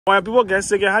When people get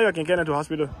sick, how you can get them to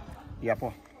hospital? Yeah,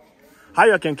 po. How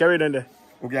you can carry them there?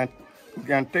 We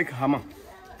can take hammer.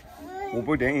 We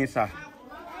put them inside.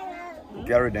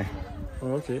 Carry them.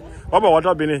 Oh, okay. What about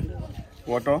water, Benny?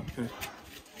 Water?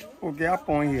 Okay, up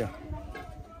on here.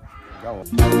 Go.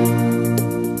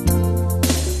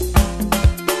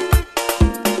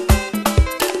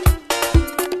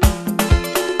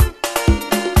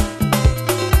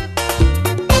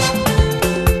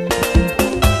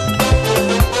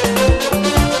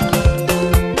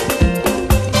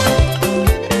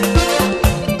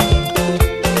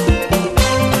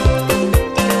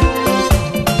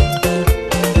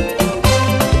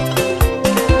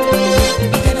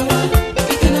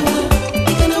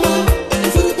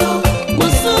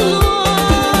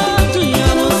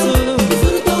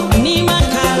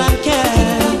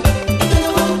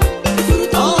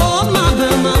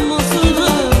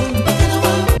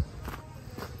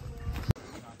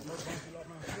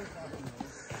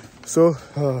 So,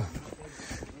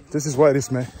 this is what it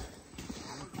is, man.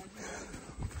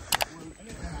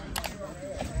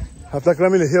 After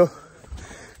climbing the hill,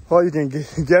 all you can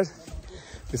get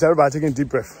is everybody taking a deep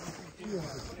breath.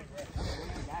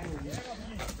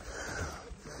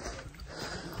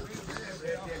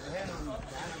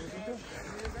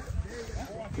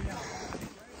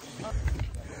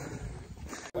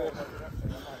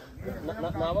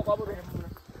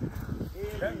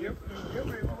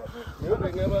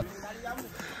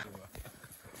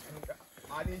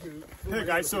 Hey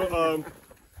guys, so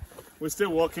we're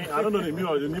still walking. I don't know the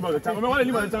name of the town. What is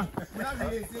the name of the town?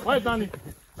 What is the name?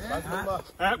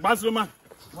 Barcelona.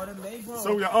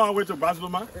 So we are on our way to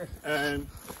Barcelona, and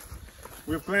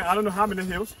we're playing. I don't know how many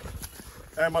hills.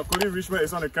 And my colleague Richmond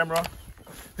is on the camera,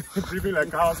 breathing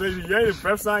like cow. So if you hear the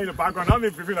breath sound in the background, not me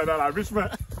breathing like that, like Richmond.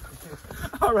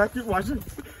 All right, keep watching.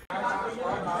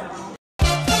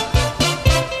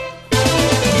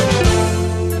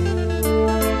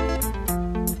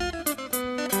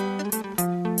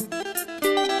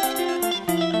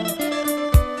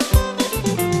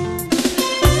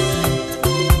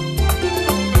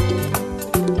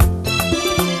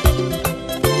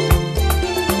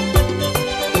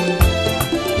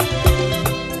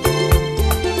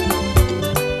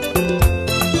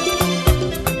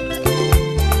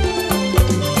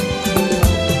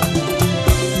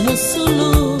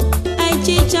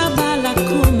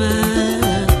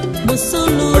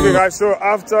 Okay guys, so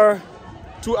after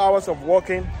 2 hours of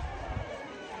walking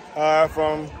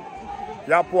from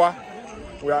Yapua,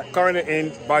 we are currently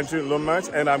in Banjul Lomans,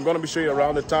 and I'm going to be showing you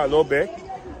around the town a little bit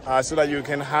so that you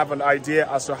can have an idea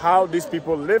as to how these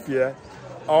people live here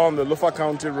on the Lofa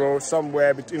County Road,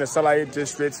 somewhere between the Salayea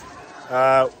district.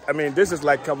 I mean, this is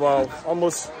like about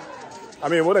almost,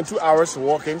 more than 2 hours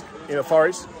walking in the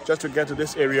forest just to get to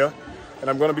this area, and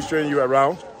I'm going to be showing you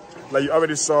around. Like you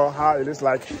already saw how it is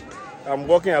like. I'm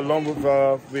walking along with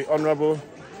the Honorable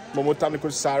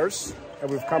Momotamiko Cyrus,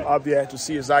 and we've come out there to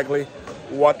see exactly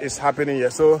what is happening here.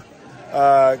 So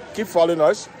keep following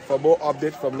us for more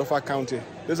updates from Lofa County.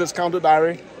 This is County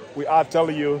Diary. We are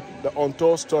telling you the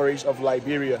untold stories of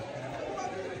Liberia.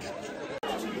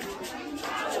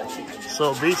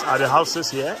 So these are the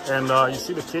houses here, and you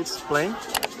see the kids playing,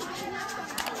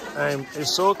 and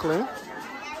it's so clean.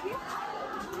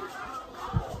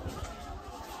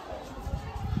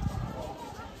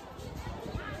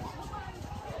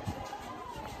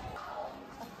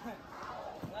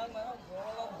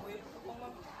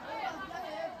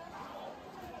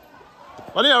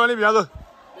 What are you doing, Bianca?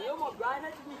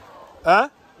 Huh?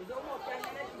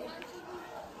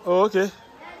 Oh, okay.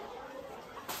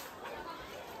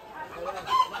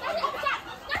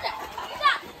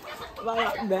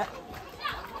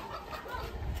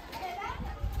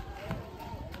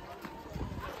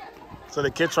 So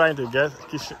the kid trying to get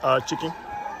chicken.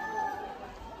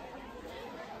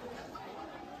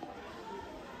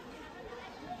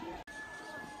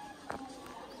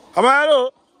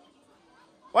 Amaro,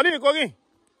 what are you cooking?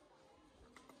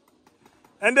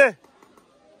 Ende,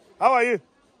 how are you?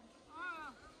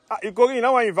 You cooking? You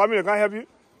know why your family can't help you?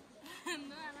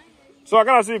 So I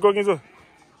cannot see you cooking, so.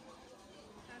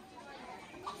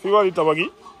 See what you tabagi?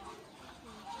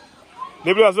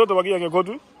 Debut as well tabagi I can go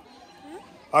to?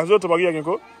 As well tabagi I can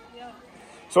go? Yeah.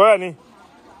 So where are you?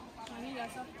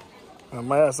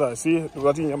 Mayasa, see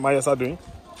what Mayasa doing?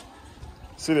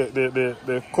 See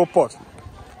the coal pot.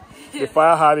 The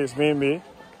fire hard is being made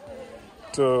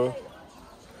to.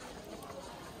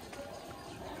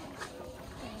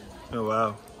 Oh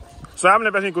wow! So how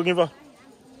many person cooking for?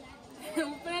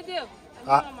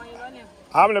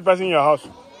 How many person in your house?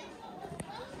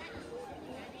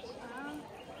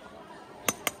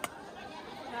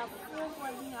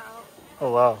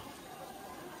 Oh, wow.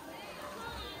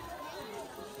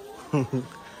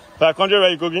 That country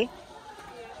rice you cooking?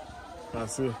 I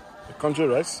see. The country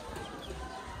rice.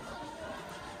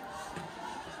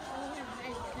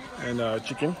 And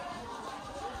chicken.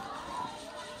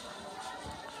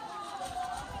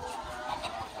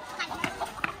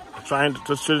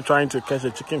 Still trying to catch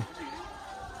a chicken.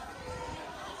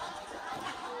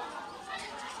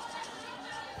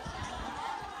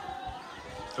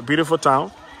 A beautiful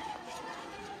town.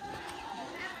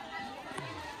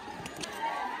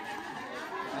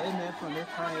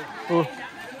 Oh.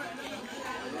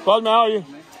 Call me, how are you?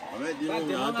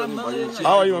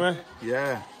 How are you, man?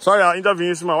 Yeah. Sorry, I'll interview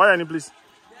you, man. Why are you, please?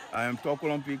 I am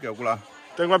talking on Pikakula.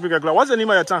 What's the name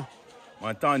of your town?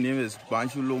 My town name is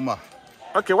Banchuloma.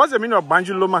 Okay, what's the meaning of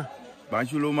Banchuloma?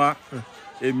 Banchuloma.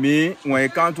 It means when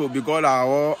it comes to, because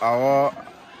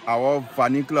our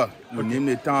vernacular, we name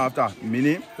the town after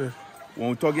meaning. When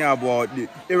we're talking about the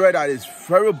area that is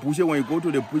very bushy, when you go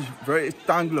to the bush, very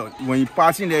tangular. When you're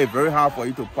passing there, it's very hard for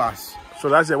you to pass. So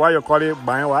that's why you call it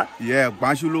Ban what? Yeah,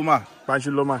 Banchuloma.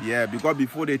 Banchuloma. Yeah, because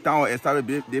before the town was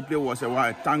established, the place was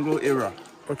a tangle area.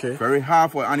 Okay. Very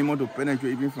hard for animal to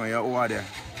penetrate even from here over there.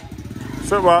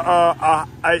 So,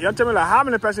 you tell me like how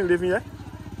many persons living here?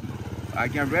 I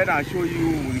can read and show you.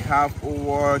 We have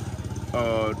over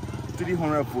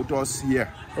 300 voters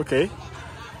here. Okay.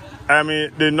 I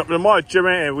mean, the more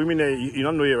children and women, you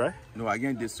don't know it, right? No,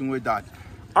 again, the same way that.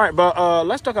 All right, but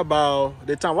let's talk about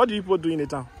the town. What do people do in the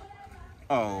town?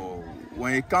 Oh,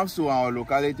 when it comes to our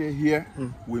locality here,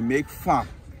 we make farm.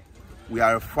 We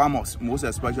are farmers, most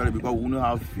especially because we don't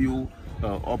have few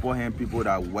upper hand people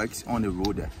that works on the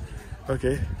road there.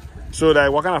 Okay. So,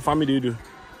 like, what kind of farming do you do?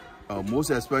 Most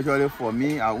especially for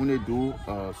me, I only do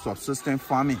subsistence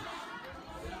farming.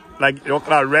 Like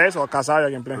rice or cassava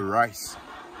you can plant? Rice.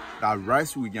 That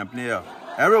rice we can plant.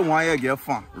 Everyone here get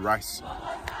farm rice.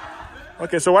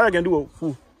 Okay, so what you can do with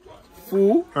food?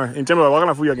 Food? In terms of what kind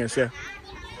of food you can sell?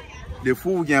 The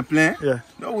food we can plant? Yeah.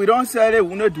 No, we don't sell it.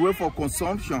 We don't do it for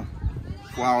consumption,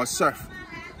 for ourselves.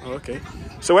 Okay.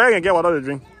 So where you can get water to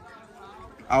drink?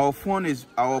 Our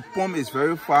pump is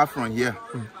very far from here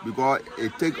because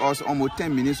it takes us almost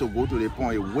 10 minutes to go to the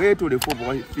pump. It's way to the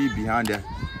football field behind there.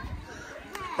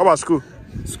 How about school?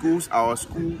 Schools, our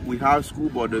school, we have school,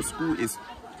 but the school is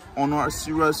on a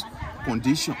serious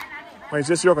condition. When you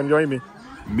say serious condition, you mean?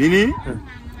 Meaning,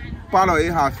 part of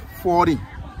it has 40.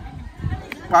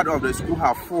 Part of the school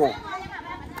have 4.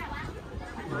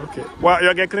 Okay. Well,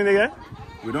 you get clinic here?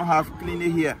 We don't have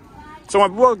clinic here. So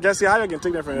when people get sick, how you can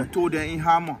take them from here? We told them in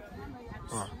Hammer.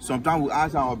 Sometimes we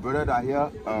ask our brother that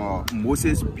here,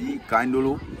 Moses B.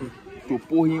 Kaindolo, to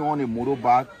put him on a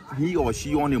motorbike, he or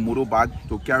she on a motorbike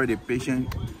to carry the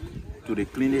patient to the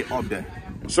clinic up there.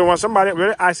 So when somebody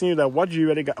really asking you that, what do you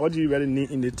really got? What do you really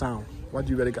need in the town? What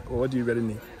do you really got? What do you really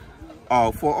need?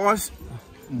 For us,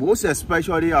 most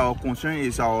especially our concern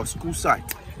is our school site.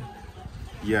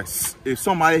 Yes, if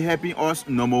somebody helping us,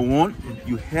 number one,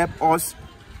 you help us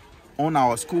on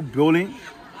our school building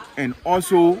and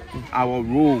also our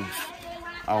roads.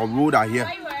 Our roads are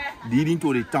here leading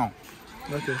to the town.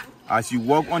 Okay. As you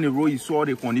walk on the road, you saw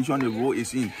the condition the road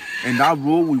is in. And that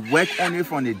road, we work on it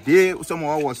from the day some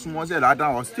of us was small, that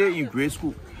I was still in grade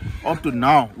school. Up to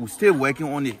now, we're still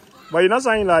working on it. But you're not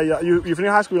saying like you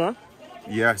finished high school, huh?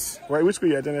 Yes. Which school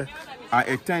you attended? I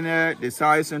attended the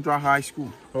Salayea Central High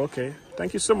School. Okay.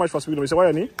 Thank you so much for speaking to me. So what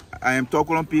you need? I am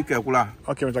talking on Pikakula.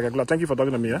 Okay, Mr. Kekula. Thank you for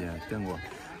talking to me. Yeah, thank you.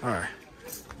 All right.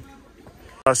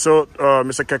 So,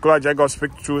 Mr. Kekula just got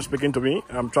speaking to me.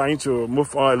 I'm trying to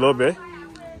move on a little bit.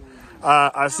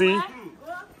 I see.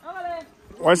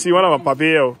 I see one of my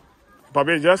papi.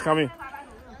 Papi just coming.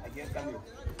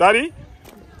 Daddy,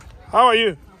 how are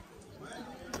you?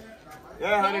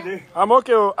 Yeah, how did you? I'm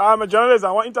okay. I'm a journalist.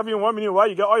 I want to interview in 1 minute while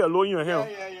you get all your loan in your hand.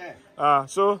 Yeah.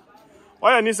 So,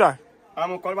 what you need, sir?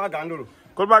 I'm Kolba Gandolo.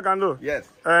 Kolba Gando? Yes.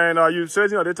 And are you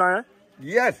citizen of the town here?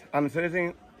 Yes, I'm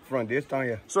citizen from this town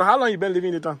here. So, how long you been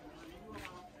living in the town?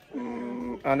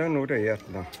 I don't know that yet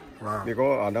now. Wow.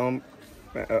 Because I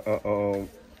don't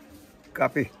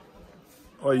copy.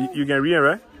 Oh, you can read,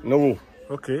 right? No.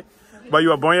 Okay. But you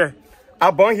were born here? I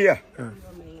born here. Yeah.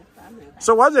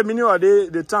 So what's the meaning of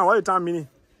the town? What is the town meaning?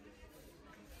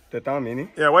 The town meaning?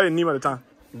 Yeah, what is the name of the town?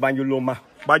 Banjuloma.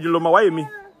 Banjuloma, what do you mean?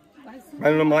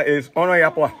 Banjuloma is Ono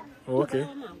Yapwa. Oh, okay.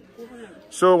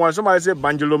 So when somebody say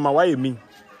Banjuloma, what do you mean?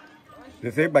 They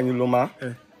say Banjuloma.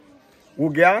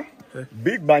 Ugia,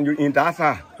 big Banju in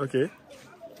Tasa. Okay.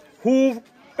 Who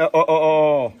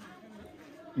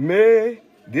may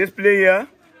this player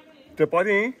to put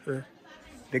in?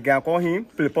 They can call him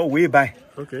play way by.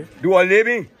 Okay. Do a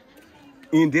living.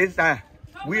 in this time,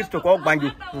 we used to call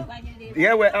Banjo.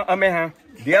 There where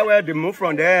there where they moved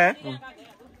from there.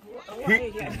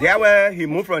 There where he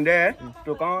moved from there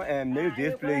to come and make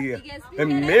this place here.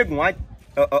 And make one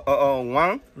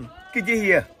kitchen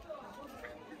here.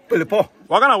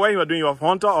 What kind of work you were doing? You were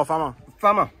hunter or farmer?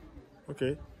 Farmer.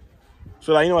 Okay.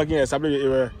 So like you know working establish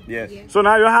area. Yes. So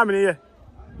now you how many here?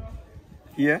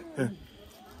 Here? Yeah.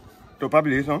 To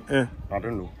population? Yeah. I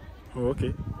don't know. Oh,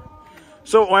 okay.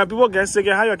 So when people get sick,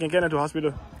 how you can carry them to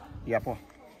hospital? Yeah, po.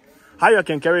 How you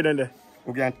can carry them there?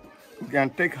 We can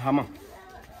take hammer.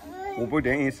 We put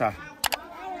them inside.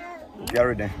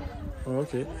 Carry them. Oh,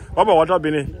 okay. What about water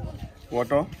bin?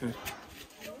 Water? Yeah.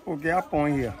 We get a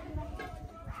pond here.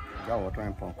 Got water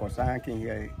and pond. Cause I can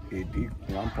hear a deep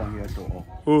one pond here to all.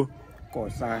 Oh.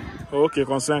 Concern. Oh, okay,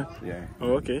 concern. Yeah.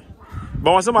 Oh, okay.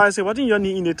 But when somebody say, what do you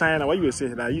need in the time? What you will say?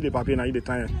 Like you the papi and you the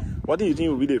time. What do you think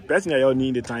will be the best thing that you need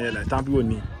in the time? Like time people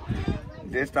need.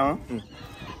 This time,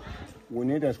 we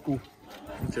need a school.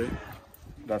 Okay.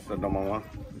 That's the number one.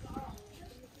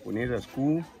 We need a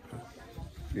school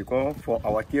because for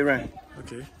our children.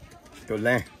 Okay. To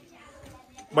learn.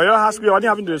 But your high school, what do you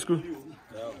have in the school?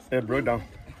 It broke down.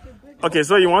 Okay,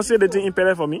 so you want to say the thing in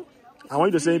Pele for me? I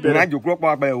want you to say in Pele.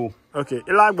 Okay.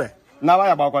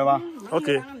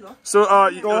 Okay. So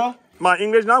my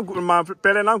English now, my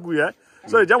Pele now good, yeah?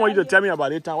 So I just want you to tell me about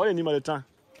the time. What do you need about the time?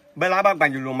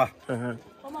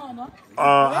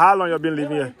 How long you been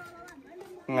living here?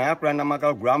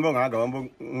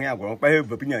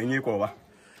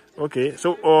 Okay.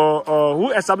 So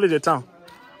who established the town?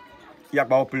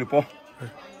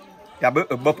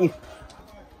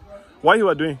 What you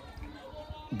were doing?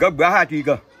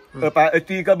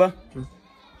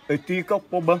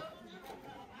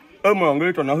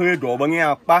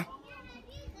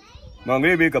 Mà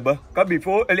người bị cập có bị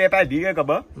phố ele pa đi cái cập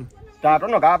ta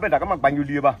nó cả bên đã có mặt bao nhiêu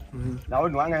đi ba nào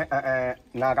nó nghe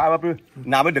là cả bắp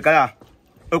nào bên được cái là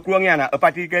ở quê nghe nè ở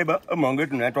party cái bơ ở mọi người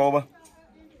tụi này cho bơ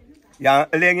ya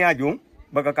ele nghe chúng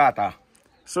bơ cái ta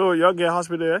so you get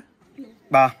hospital eh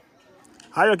ba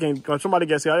how you can somebody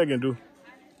get sick how you can do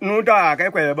nó ta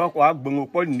cái quầy bơ quá bưng một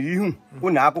con ní hung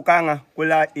con nã con cang à con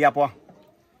là airport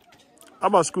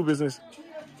about school business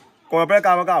còn bên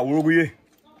cái uống gì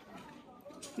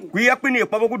quý áp bên này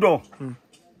bao nhiêu đồ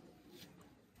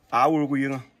uống gì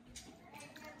nữa.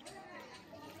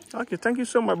 Okay, thank you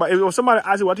so much. But if somebody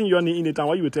asks you what you need in the town,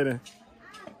 what you would tell them?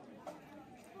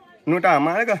 No time,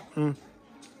 man.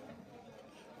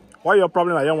 What your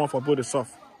problem that you want for both the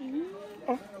soft?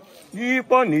 You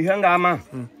pon ni hanga ma.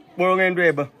 Boro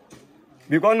ngendwe ba.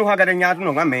 Because no haga nya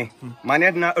no ngame.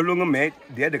 Manet na ulungu me,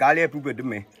 dia de gale pu be de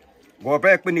me. Go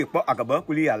prek pe ni po akaba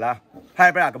kuli ala.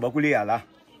 Hai prek akaba kuli ala.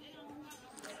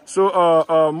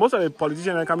 So most of the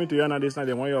politicians are coming to you now this time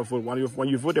they want your vote. When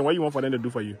you vote, then what you want for them to do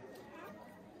for you?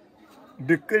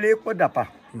 De kele po dapa.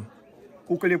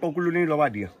 Ku kele po kulu ni lo wa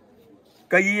dia.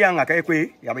 Ka yi yang ka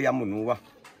kwe ya ba ya munu wa.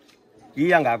 Yi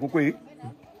yang ga ku kwe.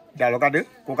 Da lo ka de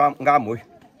ku ka nga moy.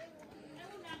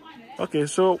 Okay,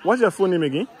 so what's your full name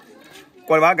again?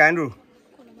 Kwalwa Gandru.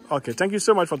 Okay, thank you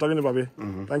so much for talking to Babe.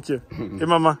 Thank you. Hey,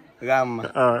 Mama. Ram.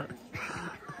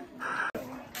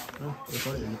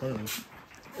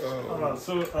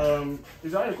 So,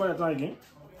 is that your call your time again?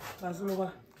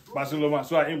 Barcelona. Barcelona.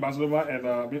 So, I'm in Barcelona and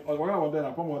what about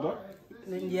there? Palm water?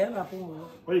 Yeah, I put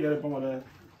Where you get the palm water?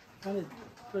 Okay,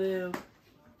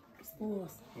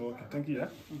 thank you. Yeah.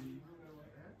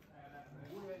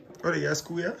 Oh, they got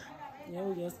school, yeah? Yeah,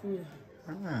 we got school.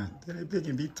 Ah, they're big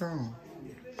in big town.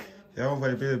 Yeah,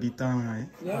 over the big town, right?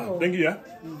 Yeah. Thank you, yeah?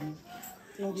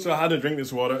 Thank you. So, how to drink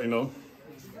this water, you know,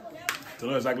 to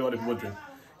know exactly what the people drink.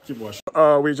 Keep watching.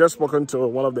 We just spoken to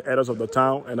one of the elders of the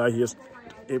town, and he has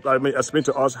explained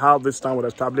to us how this town was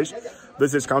established.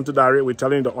 This is Counter Diary. We're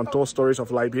telling the untold stories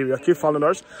of Liberia. Keep following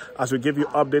us as we give you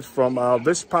updates from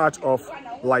this part of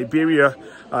Liberia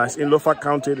in Lofa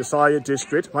County, the Salayea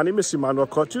district. My name is Emmanuel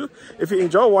Kotu. If you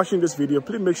enjoy watching this video,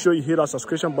 please make sure you hit our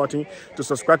subscription button to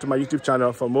subscribe to my YouTube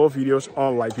channel for more videos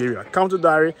on Liberia. Counter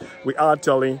Diary, we are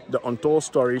telling the untold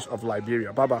stories of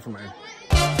Liberia. Bye-bye for now.